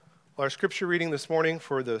Well, our scripture reading this morning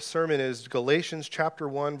for the sermon is Galatians chapter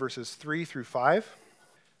 1, verses 3 through 5.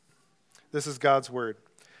 This is God's word.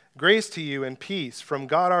 Grace to you and peace from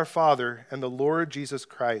God our Father and the Lord Jesus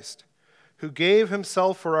Christ, who gave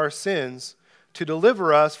himself for our sins to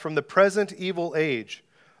deliver us from the present evil age,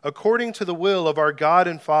 according to the will of our God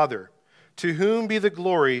and Father, to whom be the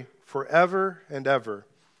glory forever and ever.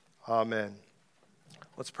 Amen.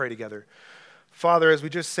 Let's pray together. Father, as we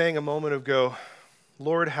just sang a moment ago,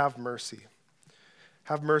 Lord, have mercy.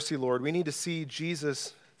 Have mercy, Lord. We need to see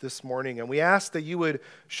Jesus this morning, and we ask that you would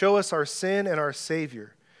show us our sin and our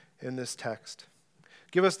Savior in this text.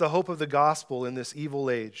 Give us the hope of the gospel in this evil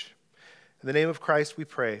age. In the name of Christ we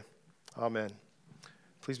pray. Amen.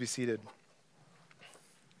 Please be seated.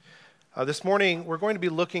 This morning, we're going to be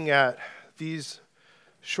looking at these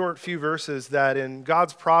short few verses that in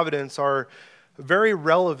God's providence are very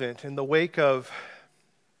relevant in the wake of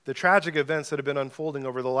the tragic events that have been unfolding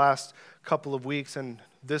over the last couple of weeks and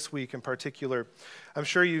this week in particular. I'm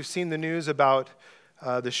sure you've seen the news about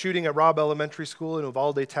the shooting at Robb Elementary School in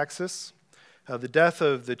Uvalde, Texas. The death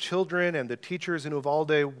of the children and the teachers in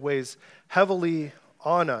Uvalde weighs heavily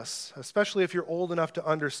on us, especially if you're old enough to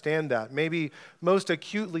understand that. Maybe most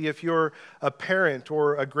acutely if you're a parent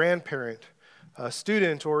or a grandparent, a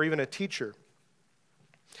student or even a teacher.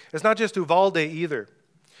 It's not just Uvalde either.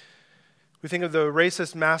 We think of the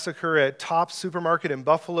racist massacre at Tops Supermarket in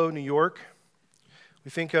Buffalo, New York. We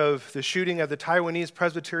think of the shooting at the Taiwanese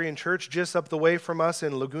Presbyterian Church just up the way from us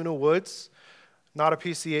in Laguna Woods. Not a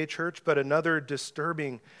PCA church, but another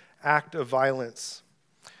disturbing act of violence.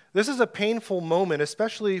 This is a painful moment,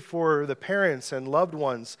 especially for the parents and loved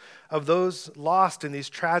ones of those lost in these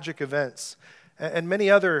tragic events and many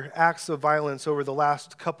other acts of violence over the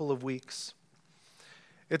last couple of weeks.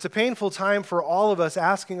 It's a painful time for all of us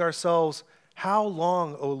asking ourselves, how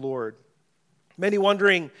long, O Lord? Many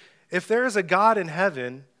wondering, if there is a God in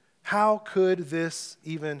heaven, how could this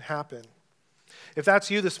even happen? If that's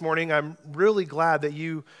you this morning, I'm really glad that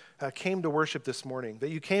you came to worship this morning,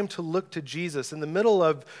 that you came to look to Jesus in the middle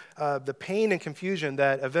of the pain and confusion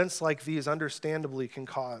that events like these understandably can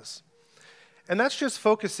cause. And that's just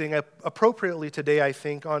focusing appropriately today, I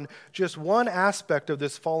think, on just one aspect of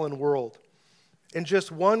this fallen world. In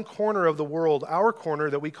just one corner of the world, our corner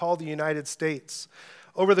that we call the United States,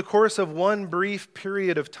 over the course of one brief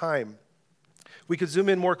period of time. We could zoom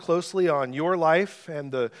in more closely on your life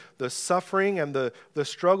and the suffering and the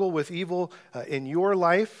struggle with evil in your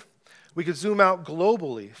life. We could zoom out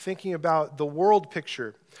globally, thinking about the world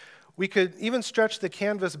picture. We could even stretch the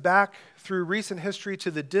canvas back through recent history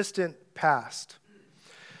to the distant past.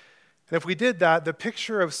 And if we did that, the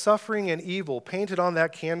picture of suffering and evil painted on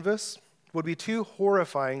that canvas would be too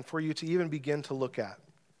horrifying for you to even begin to look at.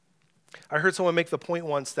 I heard someone make the point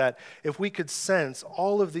once that if we could sense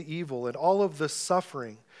all of the evil and all of the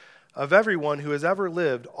suffering of everyone who has ever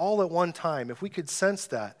lived all at one time, if we could sense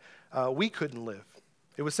that, we couldn't live.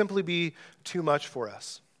 It would simply be too much for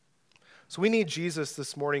us. So we need Jesus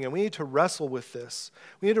this morning, and we need to wrestle with this.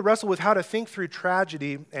 We need to wrestle with how to think through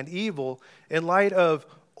tragedy and evil in light of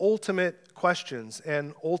ultimate questions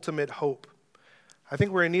and ultimate hope. I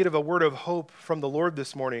think we're in need of a word of hope from the Lord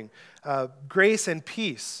this morning. Grace and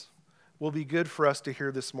peace will be good for us to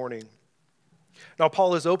hear this morning. Now,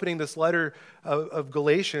 Paul is opening this letter of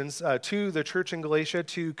Galatians to the church in Galatia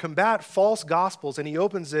to combat false gospels, and he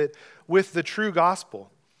opens it with the true gospel.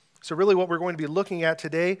 So really what we're going to be looking at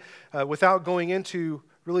today, without going into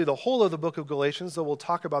really the whole of the book of Galatians, though we'll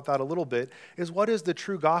talk about that a little bit, is what is the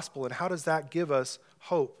true gospel and how does that give us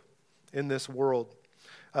hope in this world?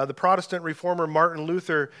 The Protestant reformer Martin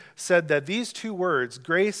Luther said that these two words,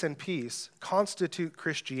 grace and peace, constitute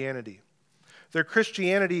Christianity. They're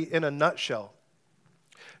Christianity in a nutshell.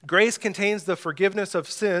 Grace contains the forgiveness of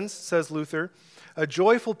sins, says Luther, a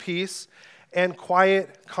joyful peace, and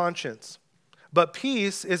quiet conscience. But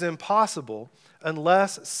peace is impossible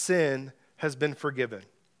unless sin has been forgiven.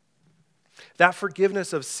 That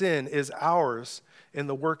forgiveness of sin is ours in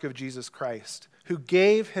the work of Jesus Christ, who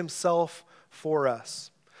gave himself for us.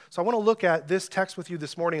 So I want to look at this text with you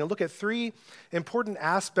this morning and look at three important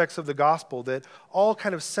aspects of the gospel that all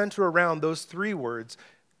kind of center around those three words,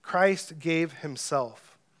 Christ gave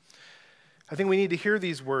himself. I think we need to hear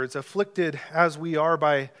these words, afflicted as we are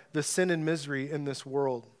by the sin and misery in this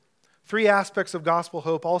world. Three aspects of gospel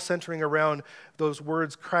hope, all centering around those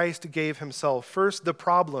words, Christ gave himself. First, the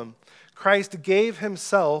problem. Christ gave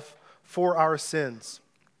himself for our sins.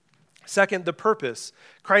 Second, the purpose.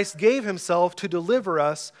 Christ gave himself to deliver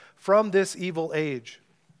us from this evil age.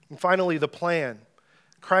 And finally, the plan.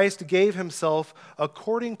 Christ gave himself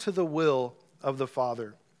according to the will of the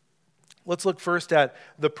Father. Let's look first at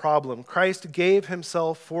the problem. Christ gave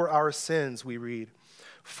himself for our sins, we read.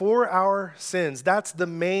 For our sins. That's the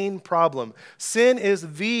main problem. Sin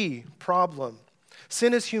is the problem.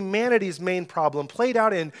 Sin is humanity's main problem, played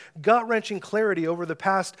out in gut-wrenching clarity over the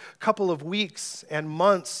past couple of weeks and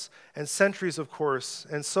months and centuries, of course,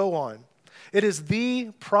 and so on. It is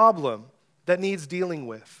the problem that needs dealing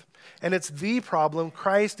with. And it's the problem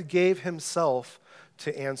Christ gave himself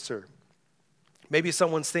to answer. Maybe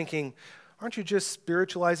someone's thinking, aren't you just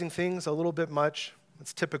spiritualizing things a little bit much?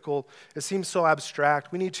 It's typical. It seems so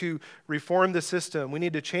abstract. We need to reform the system. We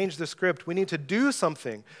need to change the script. We need to do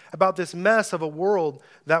something about this mess of a world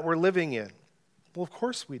that we're living in. Well, of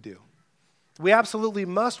course we do. We absolutely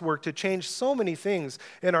must work to change so many things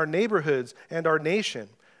in our neighborhoods and our nation.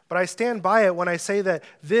 But I stand by it when I say that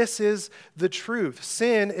this is the truth.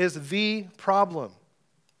 Sin is the problem.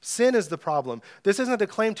 Sin is the problem. This isn't a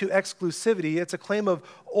claim to exclusivity. It's a claim of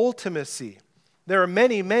ultimacy. There are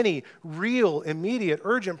many, many real, immediate,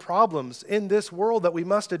 urgent problems in this world that we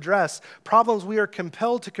must address, problems we are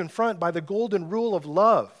compelled to confront by the golden rule of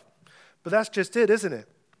love. But that's just it, isn't it?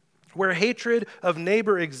 Where hatred of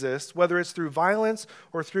neighbor exists, whether it's through violence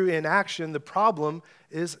or through inaction, the problem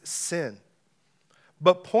is sin.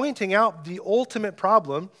 But pointing out the ultimate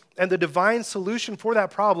problem and the divine solution for that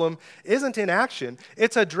problem isn't inaction.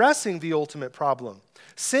 It's addressing the ultimate problem.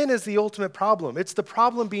 Sin is the ultimate problem. It's the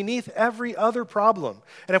problem beneath every other problem.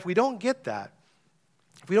 And if we don't get that,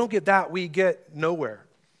 we get nowhere.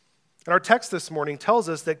 And our text this morning tells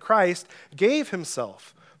us that Christ gave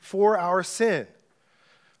himself for our sin.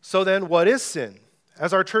 So then, what is sin?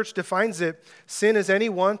 As our church defines it, sin is any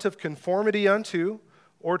want of conformity unto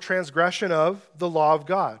or transgression of the law of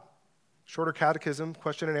God. Shorter Catechism,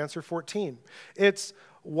 question and answer 14. It's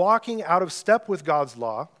walking out of step with God's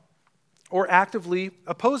law or actively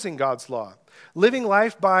opposing God's law, living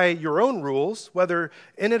life by your own rules, whether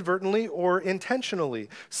inadvertently or intentionally.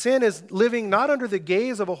 Sin is living not under the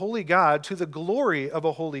gaze of a holy God to the glory of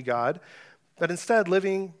a holy God, but instead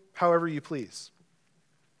living however you please.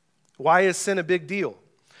 Why is sin a big deal?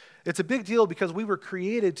 It's a big deal because we were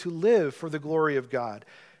created to live for the glory of God.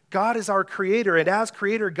 God is our creator, and as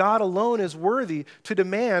creator, God alone is worthy to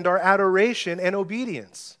demand our adoration and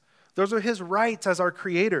obedience. Those are his rights as our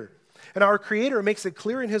creator. And our creator makes it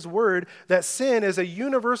clear in his word that sin is a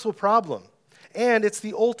universal problem, and it's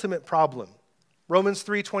the ultimate problem. Romans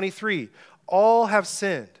 3:23, all have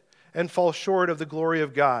sinned and fall short of the glory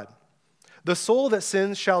of God. The soul that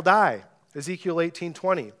sins shall die, Ezekiel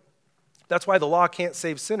 18:20. That's why the law can't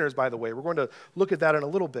save sinners, by the way. We're going to look at that in a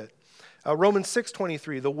little bit. Romans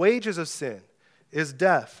 6:23, the wages of sin is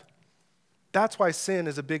death. That's why sin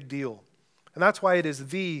is a big deal. And that's why it is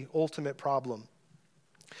the ultimate problem.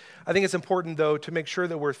 I think it's important, though, to make sure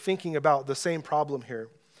that we're thinking about the same problem here.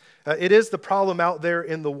 It is the problem out there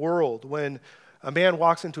in the world when a man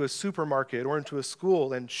walks into a supermarket or into a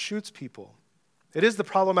school and shoots people. It is the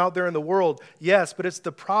problem out there in the world, yes, but it's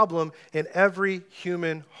the problem in every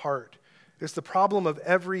human heart. It's the problem of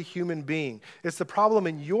every human being. It's the problem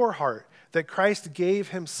in your heart that Christ gave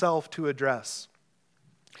himself to address.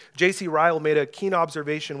 J.C. Ryle made a keen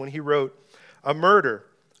observation when he wrote, a murder,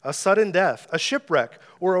 a sudden death, a shipwreck,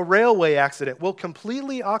 or a railway accident will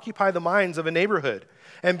completely occupy the minds of a neighborhood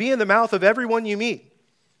and be in the mouth of everyone you meet.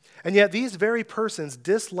 And yet these very persons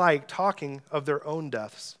dislike talking of their own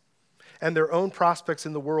deaths and their own prospects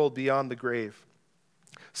in the world beyond the grave.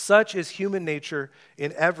 Such is human nature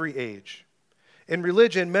in every age. In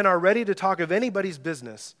religion, men are ready to talk of anybody's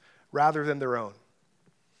business rather than their own.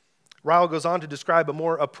 Ryle goes on to describe a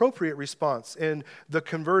more appropriate response in the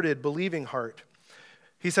converted, believing heart.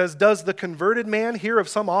 He says, does the converted man hear of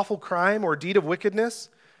some awful crime or deed of wickedness?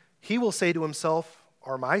 He will say to himself,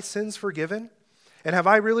 are my sins forgiven? And have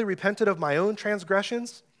I really repented of my own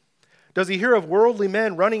transgressions? Does he hear of worldly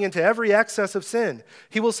men running into every excess of sin?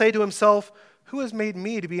 He will say to himself, who has made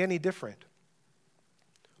me to be any different?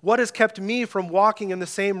 What has kept me from walking in the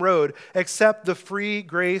same road except the free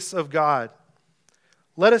grace of God?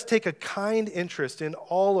 Let us take a kind interest in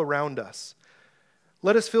all around us.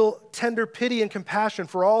 Let us feel tender pity and compassion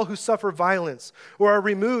for all who suffer violence or are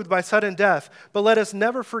removed by sudden death, but let us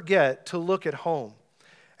never forget to look at home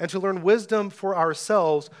and to learn wisdom for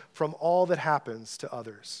ourselves from all that happens to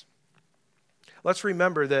others. Let's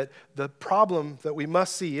remember that the problem that we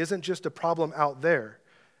must see isn't just a problem out there.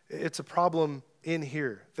 It's a problem in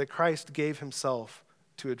here that Christ gave himself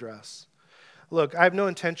to address. Look, I have no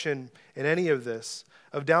intention in any of this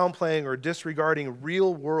of downplaying or disregarding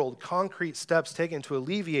real-world, concrete steps taken to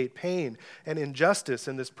alleviate pain and injustice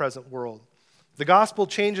in this present world. The gospel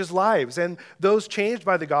changes lives, and those changed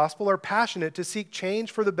by the gospel are passionate to seek change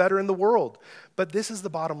for the better in the world. But this is the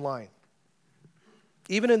bottom line.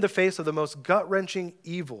 Even in the face of the most gut-wrenching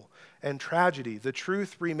evil and tragedy, the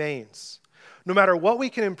truth remains. No matter what we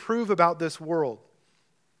can improve about this world,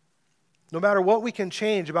 no matter what we can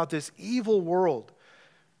change about this evil world,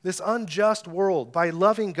 this unjust world, by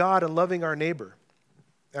loving God and loving our neighbor,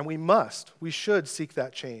 and we should seek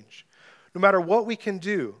that change. No matter what we can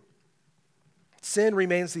do, sin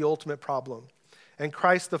remains the ultimate problem, and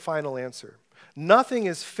Christ the final answer. Nothing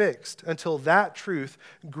is fixed until that truth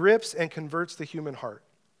grips and converts the human heart.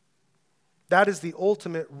 That is the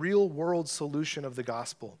ultimate real-world solution of the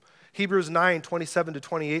gospel. Hebrews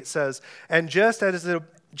 9:27-28 says, "And just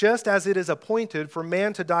as it is appointed for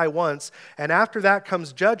man to die once, and after that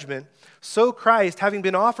comes judgment, so Christ, having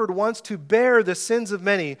been offered once to bear the sins of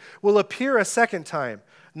many, will appear a second time,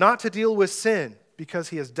 not to deal with sin, because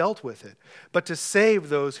he has dealt with it, but to save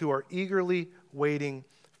those who are eagerly waiting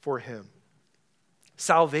for him."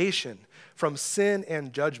 Salvation from sin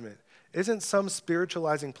and judgment isn't some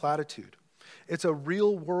spiritualizing platitude. It's a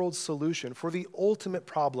real-world solution for the ultimate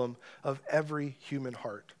problem of every human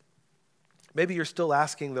heart. Maybe you're still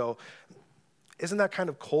asking, though, isn't that kind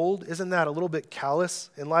of cold? Isn't that a little bit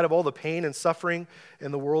callous in light of all the pain and suffering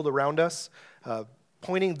in the world around us?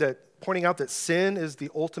 Pointing out that sin is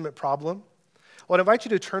the ultimate problem? Well, I'd invite you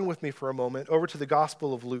to turn with me for a moment over to the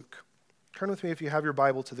Gospel of Luke. Turn with me, if you have your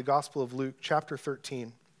Bible, to the Gospel of Luke, chapter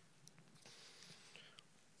 13.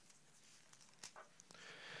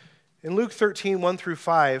 In Luke 13,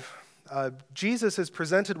 1-5, Jesus is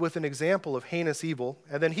presented with an example of heinous evil,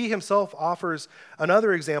 and then he himself offers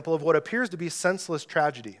another example of what appears to be senseless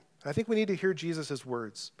tragedy. I think we need to hear Jesus'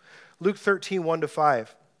 words. Luke 13,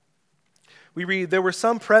 1-5. We read, "There were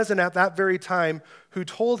some present at that very time who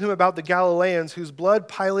told him about the Galileans whose blood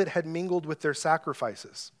Pilate had mingled with their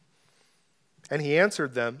sacrifices. And he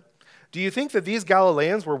answered them, 'Do you think that these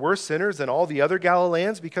Galileans were worse sinners than all the other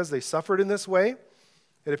Galileans because they suffered in this way?'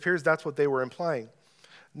 It appears that's what they were implying.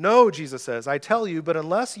 'No,' Jesus says, 'I tell you, but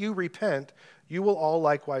unless you repent, you will all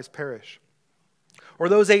likewise perish.' Or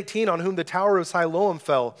those 18 on whom the tower of Siloam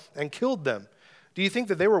fell and killed them, do you think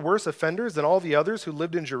that they were worse offenders than all the others who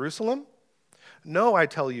lived in Jerusalem? No, I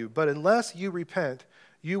tell you, but unless you repent,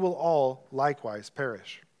 you will all likewise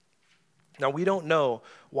perish." Now, we don't know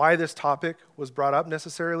why this topic was brought up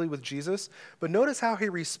necessarily with Jesus, but notice how he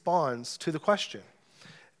responds to the question.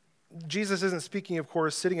 Jesus isn't speaking, of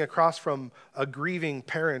course, sitting across from a grieving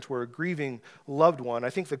parent or a grieving loved one. I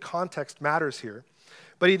think the context matters here.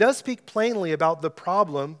 But he does speak plainly about the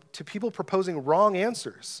problem to people proposing wrong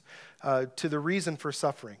answers to the reason for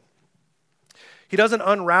suffering. He doesn't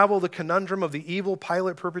unravel the conundrum of the evil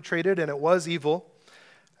Pilate perpetrated, and it was evil.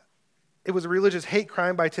 It was a religious hate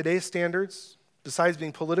crime by today's standards, besides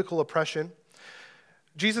being political oppression.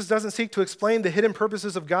 Jesus doesn't seek to explain the hidden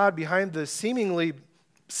purposes of God behind the seemingly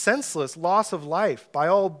senseless loss of life by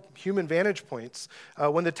all human vantage points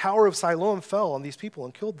when the Tower of Siloam fell on these people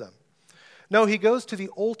and killed them. No, he goes to the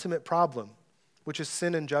ultimate problem, which is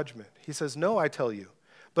sin and judgment. He says, "No, I tell you,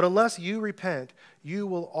 but unless you repent, you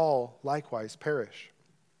will all likewise perish."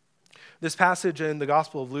 This passage in the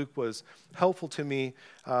Gospel of Luke was helpful to me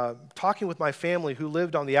talking with my family who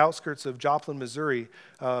lived on the outskirts of Joplin, Missouri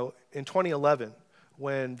in 2011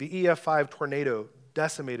 when the EF5 tornado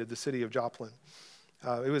decimated the city of Joplin.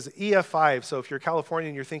 It was EF5, so if you're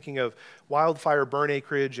Californian, you're thinking of wildfire burn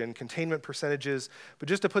acreage and containment percentages. But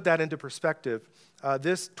just to put that into perspective,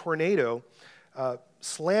 this tornado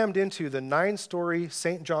slammed into the 9-story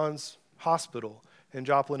St. John's Hospital in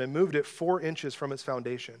Joplin and moved it 4 inches from its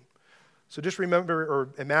foundation. So just remember or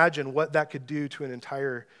imagine what that could do to an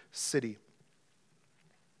entire city.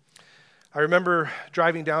 I remember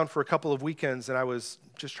driving down for a couple of weekends, and I was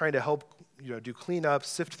just trying to help do cleanup,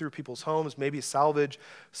 sift through people's homes, maybe salvage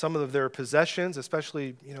some of their possessions,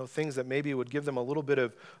 especially, things that maybe would give them a little bit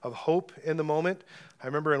of hope in the moment. I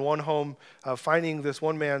remember in one home finding this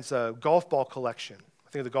one man's golf ball collection.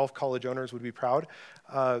 I think the golf college owners would be proud.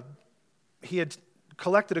 He had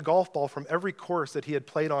collected a golf ball from every course that he had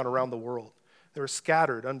played on around the world. They were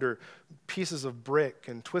scattered under pieces of brick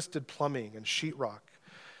and twisted plumbing and sheetrock.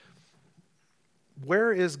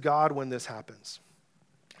 Where is God when this happens?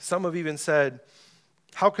 Some have even said,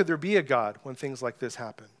 how could there be a God when things like this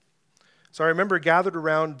happen? So I remember gathered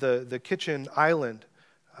around the kitchen island,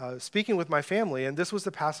 speaking with my family, and this was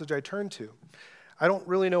the passage I turned to. I don't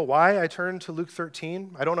really know why I turned to Luke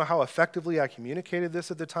 13. I don't know how effectively I communicated this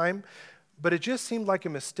at the time, but it just seemed like a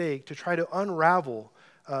mistake to try to unravel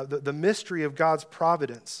the mystery of God's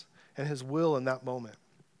providence and his will in that moment.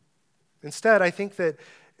 Instead, I think that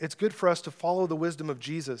it's good for us to follow the wisdom of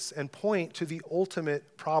Jesus and point to the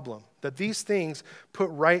ultimate problem that these things put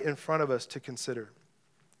right in front of us to consider.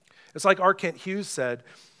 It's like R. Kent Hughes said,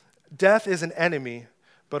 death is an enemy,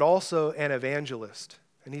 but also an evangelist.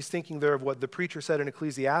 And he's thinking there of what the preacher said in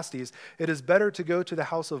Ecclesiastes, it is better to go to the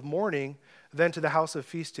house of mourning than to the house of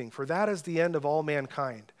feasting, for that is the end of all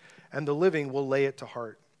mankind, and the living will lay it to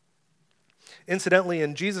heart. Incidentally,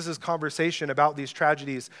 in Jesus' conversation about these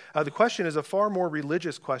tragedies, the question is a far more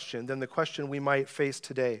religious question than the question we might face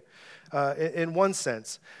today. In one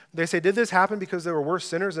sense, they say, did this happen because there were worse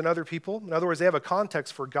sinners than other people? In other words, they have a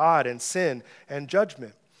context for God and sin and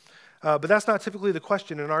judgment. But that's not typically the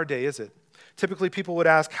question in our day, is it? Typically, people would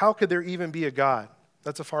ask, how could there even be a God?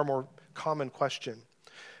 That's a far more common question.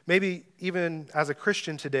 Maybe even as a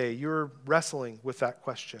Christian today, you're wrestling with that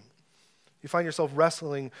question. You find yourself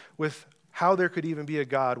wrestling with how there could even be a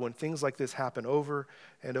God when things like this happen over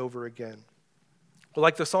and over again. Well,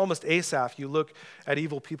 like the psalmist Asaph, you look at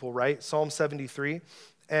evil people, right? Psalm 73,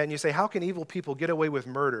 and you say, how can evil people get away with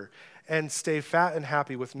murder and stay fat and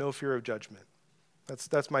happy with no fear of judgment?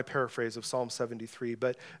 That's my paraphrase of Psalm 73.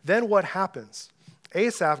 But then what happens?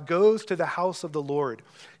 Asaph goes to the house of the Lord.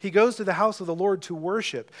 He goes to the house of the Lord to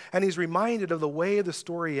worship, and he's reminded of the way the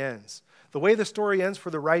story ends. The way the story ends for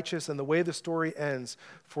the righteous and the way the story ends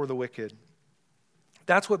for the wicked.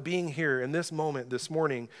 That's what being here in this moment, this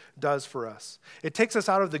morning, does for us. It takes us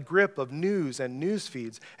out of the grip of news and news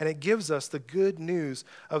feeds, and it gives us the good news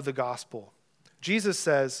of the gospel. Jesus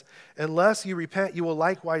says, unless you repent, you will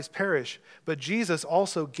likewise perish. But Jesus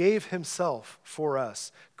also gave himself for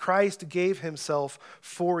us. Christ gave himself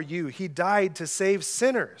for you. He died to save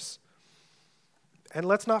sinners. And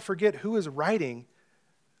let's not forget who is writing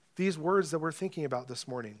these words that we're thinking about this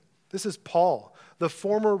morning. This is Paul, the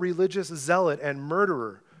former religious zealot and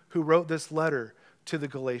murderer who wrote this letter to the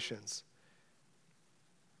Galatians.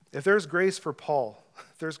 If there's grace for Paul,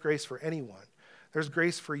 if there's grace for anyone, there's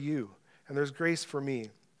grace for you. And there's grace for me.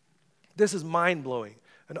 This is mind-blowing,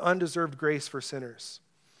 an undeserved grace for sinners.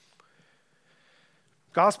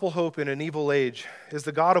 Gospel hope in an evil age is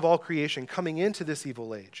the God of all creation coming into this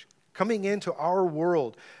evil age, coming into our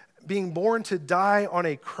world, being born to die on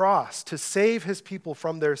a cross to save his people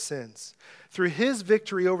from their sins. Through his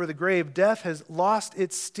victory over the grave, death has lost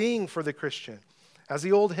its sting for the Christian. As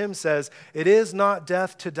the old hymn says, it is not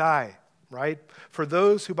death to die. Right? For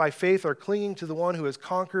those who by faith are clinging to the one who has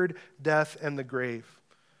conquered death and the grave.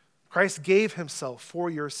 Christ gave himself for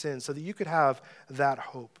your sins so that you could have that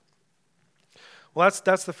hope. Well,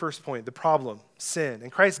 that's the first point, the problem, sin. And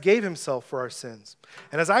Christ gave himself for our sins.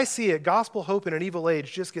 And as I see it, gospel hope in an evil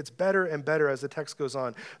age just gets better and better as the text goes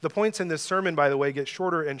on. The points in this sermon, by the way, get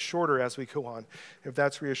shorter and shorter as we go on, if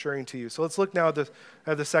that's reassuring to you. So let's look now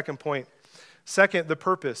at the second point. Second, the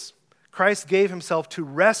purpose. Christ gave himself to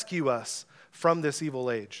rescue us from this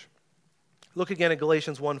evil age. Look again at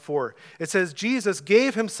Galatians 1:4. It says, Jesus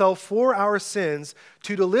gave himself for our sins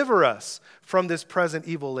to deliver us from this present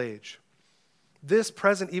evil age. This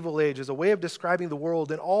present evil age is a way of describing the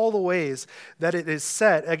world in all the ways that it is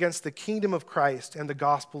set against the kingdom of Christ and the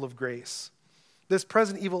gospel of grace. This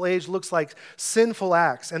present evil age looks like sinful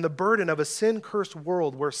acts and the burden of a sin-cursed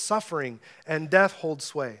world where suffering and death hold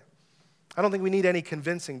sway. I don't think we need any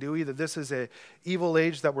convincing, do we, that this is an evil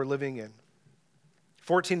age that we're living in.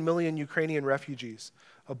 14 million Ukrainian refugees,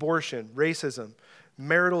 abortion, racism,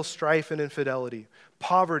 marital strife and infidelity,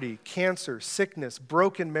 poverty, cancer, sickness,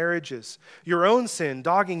 broken marriages, your own sin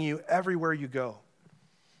dogging you everywhere you go.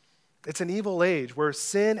 It's an evil age where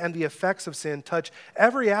sin and the effects of sin touch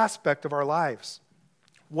every aspect of our lives.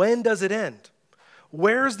 When does it end?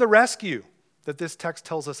 Where's the rescue that this text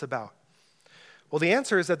tells us about? Well, the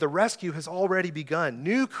answer is that the rescue has already begun.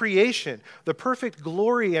 New creation, the perfect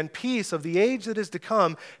glory and peace of the age that is to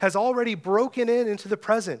come, has already broken into the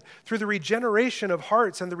present through the regeneration of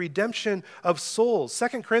hearts and the redemption of souls.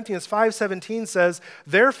 2 Corinthians 5:17 says,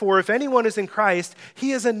 therefore, if anyone is in Christ,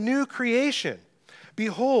 he is a new creation.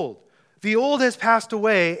 Behold, the old has passed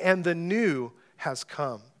away and the new has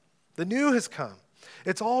come. The new has come.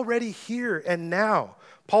 It's already here and now.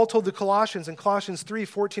 Paul told the Colossians in Colossians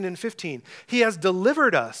 3:14 and 15, he has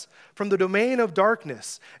delivered us from the domain of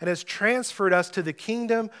darkness and has transferred us to the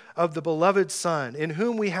kingdom of the beloved Son, in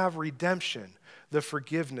whom we have redemption, the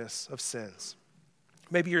forgiveness of sins.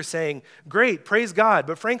 Maybe you're saying, great, praise God,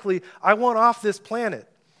 but frankly, I want off this planet.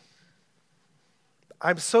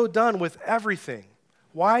 I'm so done with everything.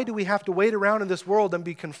 Why do we have to wait around in this world and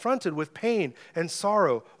be confronted with pain and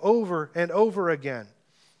sorrow over and over again?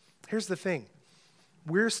 Here's the thing.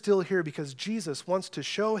 We're still here because Jesus wants to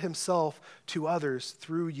show himself to others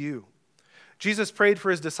through you. Jesus prayed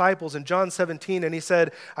for his disciples in John 17, and he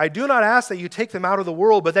said, I do not ask that you take them out of the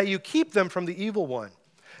world, but that you keep them from the evil one.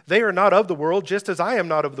 They are not of the world, just as I am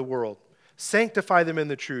not of the world. Sanctify them in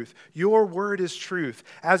the truth. Your word is truth.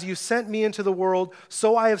 As you sent me into the world,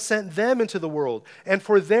 so I have sent them into the world. And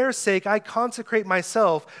for their sake I consecrate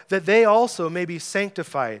myself, that they also may be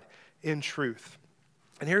sanctified in truth.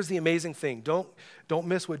 And here's the amazing thing. Don't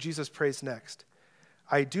miss what Jesus prays next.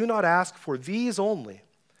 I do not ask for these only,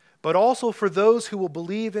 but also for those who will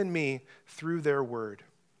believe in me through their word.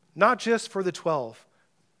 Not just for the 12,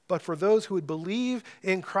 but for those who would believe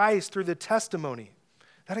in Christ through the testimony.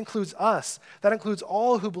 That includes us. That includes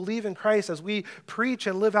all who believe in Christ as we preach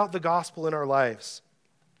and live out the gospel in our lives.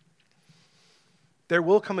 There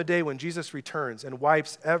will come a day when Jesus returns and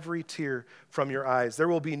wipes every tear from your eyes. There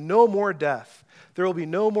will be no more death. There will be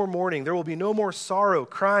no more mourning. There will be no more sorrow,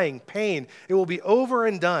 crying, pain. It will be over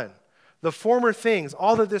and done. The former things,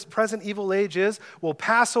 all that this present evil age is, will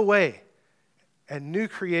pass away, and new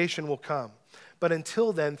creation will come. But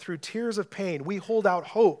until then, through tears of pain, we hold out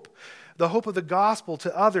hope, the hope of the gospel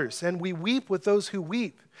to others, and we weep with those who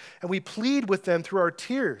weep, and we plead with them through our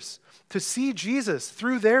tears to see Jesus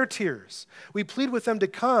through their tears. We plead with them to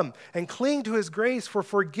come and cling to his grace for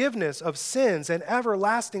forgiveness of sins and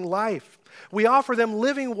everlasting life. We offer them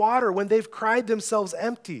living water when they've cried themselves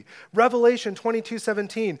empty. Revelation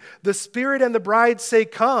 22:17, the Spirit and the bride say,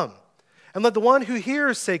 come. And let the one who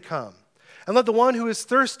hears say, come. And let the one who is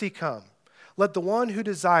thirsty come. Let the one who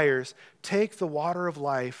desires take the water of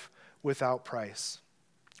life without price.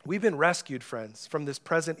 We've been rescued, friends, from this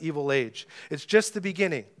present evil age. It's just the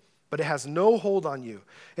beginning, but it has no hold on you.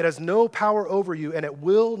 It has no power over you, and it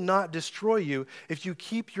will not destroy you if you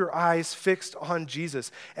keep your eyes fixed on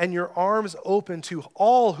Jesus and your arms open to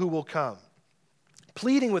all who will come,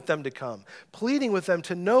 pleading with them to come, pleading with them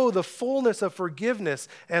to know the fullness of forgiveness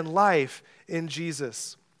and life in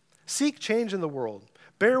Jesus. Seek change in the world.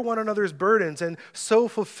 Bear one another's burdens and so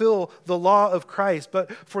fulfill the law of Christ.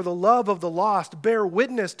 But for the love of the lost, bear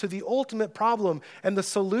witness to the ultimate problem and the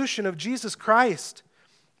solution of Jesus Christ.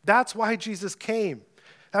 That's why Jesus came.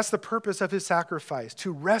 That's the purpose of his sacrifice,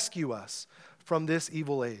 to rescue us from this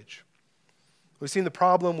evil age. We've seen the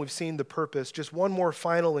problem, we've seen the purpose. Just one more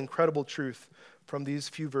final incredible truth from these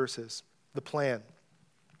few verses. The plan.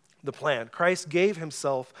 The plan. Christ gave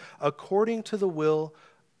himself according to the will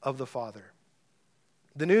of the Father.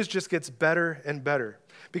 The news just gets better and better,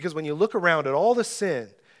 because when you look around at all the sin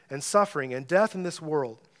and suffering and death in this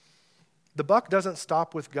world, the buck doesn't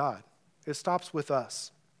stop with God. It stops with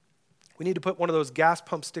us. We need to put one of those gas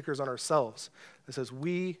pump stickers on ourselves that says,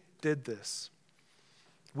 we did this.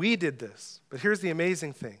 We did this. But here's the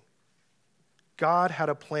amazing thing. God had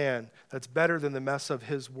a plan that's better than the mess of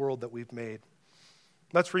his world that we've made.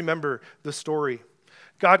 Let's remember the story.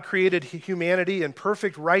 God created humanity in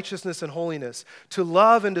perfect righteousness and holiness, to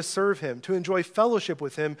love and to serve him, to enjoy fellowship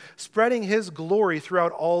with him, spreading his glory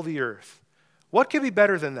throughout all the earth. What could be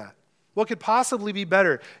better than that? What could possibly be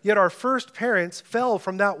better? Yet our first parents fell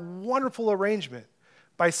from that wonderful arrangement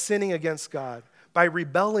by sinning against God, by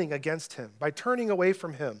rebelling against him, by turning away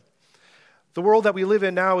from him. The world that we live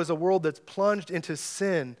in now is a world that's plunged into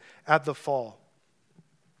sin at the fall.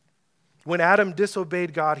 When Adam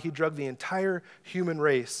disobeyed God, he dragged the entire human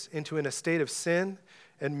race into a state of sin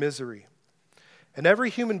and misery. And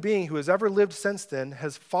every human being who has ever lived since then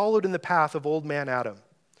has followed in the path of old man Adam.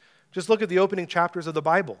 Just look at the opening chapters of the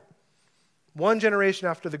Bible. One generation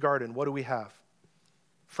after the garden, what do we have?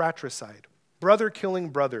 Fratricide, brother killing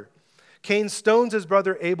brother. Cain stones his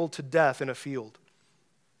brother Abel to death in a field.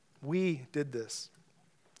 We did this.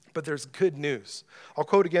 But there's good news. I'll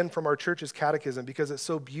quote again from our church's catechism because it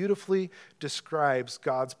so beautifully describes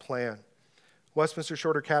God's plan. Westminster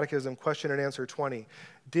Shorter Catechism, question and answer 20.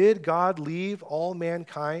 Did God leave all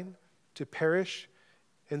mankind to perish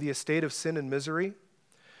in the estate of sin and misery?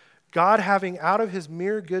 God, having out of his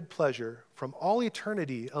mere good pleasure from all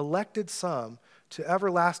eternity elected some to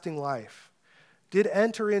everlasting life, did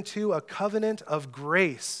enter into a covenant of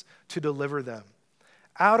grace to deliver them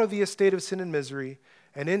out of the estate of sin and misery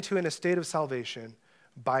and into an estate of salvation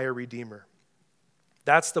by a Redeemer.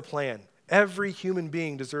 That's the plan. Every human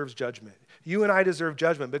being deserves judgment. You and I deserve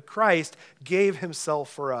judgment, but Christ gave himself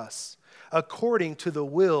for us according to the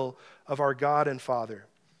will of our God and Father.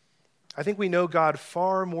 I think we know God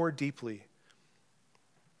far more deeply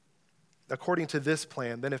according to this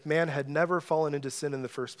plan than if man had never fallen into sin in the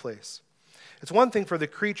first place. It's one thing for the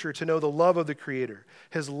creature to know the love of the Creator,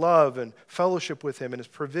 his love and fellowship with him and his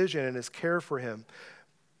provision and his care for him.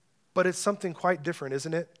 But it's something quite different,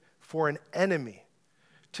 isn't it? For an enemy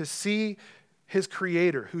to see his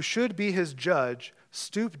Creator, who should be his judge,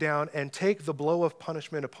 stoop down and take the blow of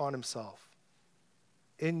punishment upon himself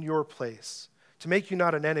in your place, to make you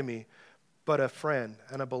not an enemy, but a friend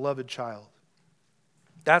and a beloved child.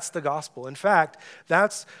 That's the gospel. In fact,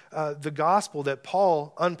 that's the gospel that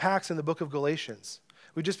Paul unpacks in the book of Galatians.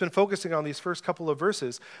 We've just been focusing on these first couple of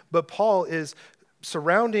verses, but Paul is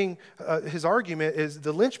surrounding his argument, is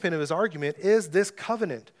the linchpin of his argument is this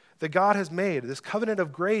covenant that God has made, this covenant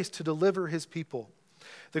of grace to deliver his people.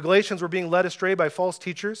 The Galatians were being led astray by false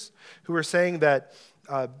teachers who were saying that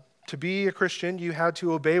to be a Christian, you had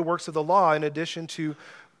to obey works of the law in addition to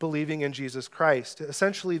believing in Jesus Christ.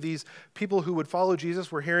 Essentially, these people who would follow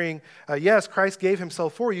Jesus were hearing, yes, Christ gave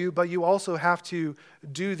himself for you, but you also have to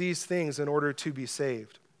do these things in order to be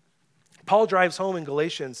saved. Paul drives home in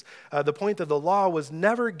Galatians the point that the law was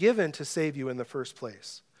never given to save you in the first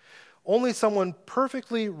place. Only someone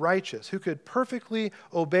perfectly righteous, who could perfectly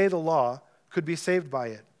obey the law, could be saved by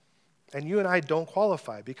it. And you and I don't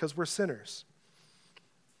qualify because we're sinners.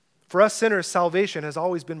 For us sinners, salvation has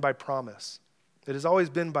always been by promise. It has always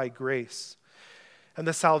been by grace. And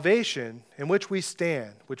the salvation in which we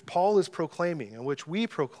stand, which Paul is proclaiming and which we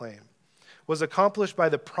proclaim, was accomplished by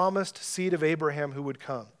the promised seed of Abraham who would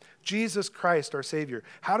come, Jesus Christ, our Savior.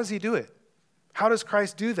 How does he do it? How does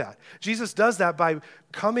Christ do that? Jesus does that by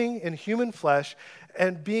coming in human flesh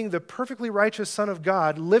and being the perfectly righteous Son of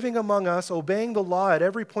God, living among us, obeying the law at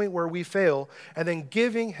every point where we fail, and then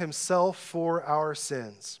giving himself for our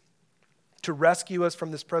sins to rescue us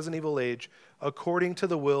from this present evil age according to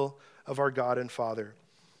the will of our God and Father.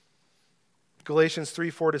 Galatians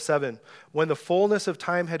 3:4-7. When the fullness of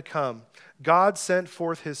time had come, God sent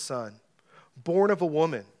forth his Son, born of a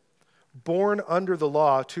woman, born under the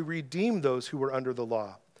law, to redeem those who were under the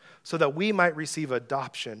law, so that we might receive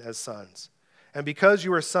adoption as sons. And because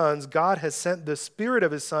you are sons, God has sent the Spirit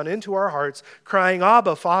of his Son into our hearts, crying,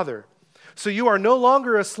 Abba, Father. So you are no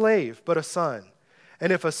longer a slave, but a son.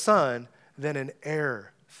 And if a son, then an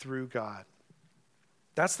heir through God.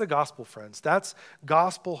 That's the gospel, friends. That's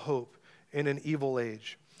gospel hope in an evil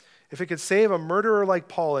age. If it could save a murderer like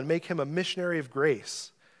Paul and make him a missionary of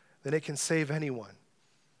grace, then it can save anyone.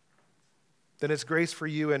 Then it's grace for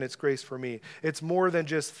you and it's grace for me. It's more than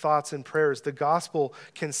just thoughts and prayers. The gospel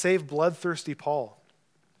can save bloodthirsty Paul.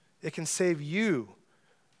 It can save you.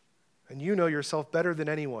 And you know yourself better than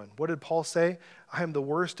anyone. What did Paul say? I am the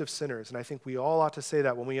worst of sinners. And I think we all ought to say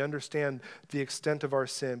that when we understand the extent of our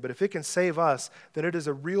sin. But if it can save us, then it is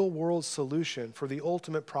a real world solution for the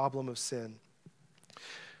ultimate problem of sin.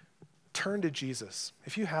 Turn to Jesus.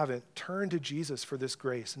 If you haven't, turn to Jesus for this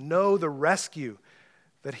grace. Know the rescue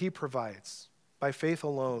that he provides by faith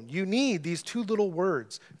alone. You need these two little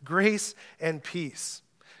words, grace and peace.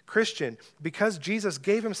 Christian, because Jesus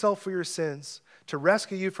gave himself for your sins to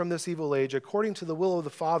rescue you from this evil age according to the will of the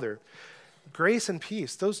Father, grace and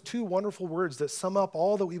peace, those two wonderful words that sum up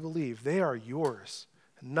all that we believe, they are yours.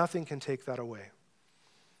 Nothing can take that away.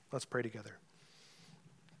 Let's pray together.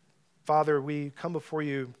 Father, we come before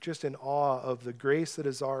you just in awe of the grace that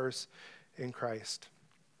is ours in Christ.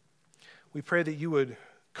 We pray that you would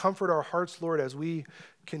comfort our hearts, Lord, as we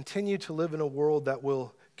continue to live in a world that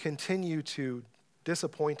will continue to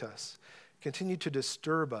disappoint us, continue to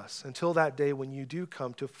disturb us until that day when you do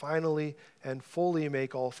come to finally and fully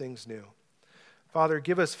make all things new. Father,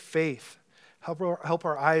 give us faith. Help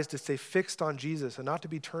our eyes to stay fixed on Jesus and not to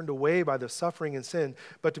be turned away by the suffering and sin,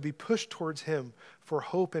 but to be pushed towards him for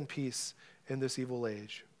hope and peace in this evil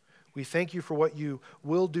age. We thank you for what you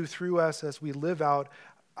will do through us as we live out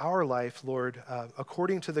our life, Lord,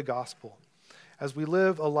 according to the gospel, as we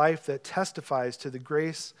live a life that testifies to the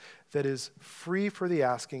grace that is free for the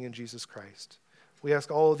asking in Jesus Christ. We ask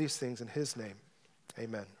all of these things in his name.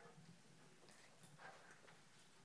 Amen.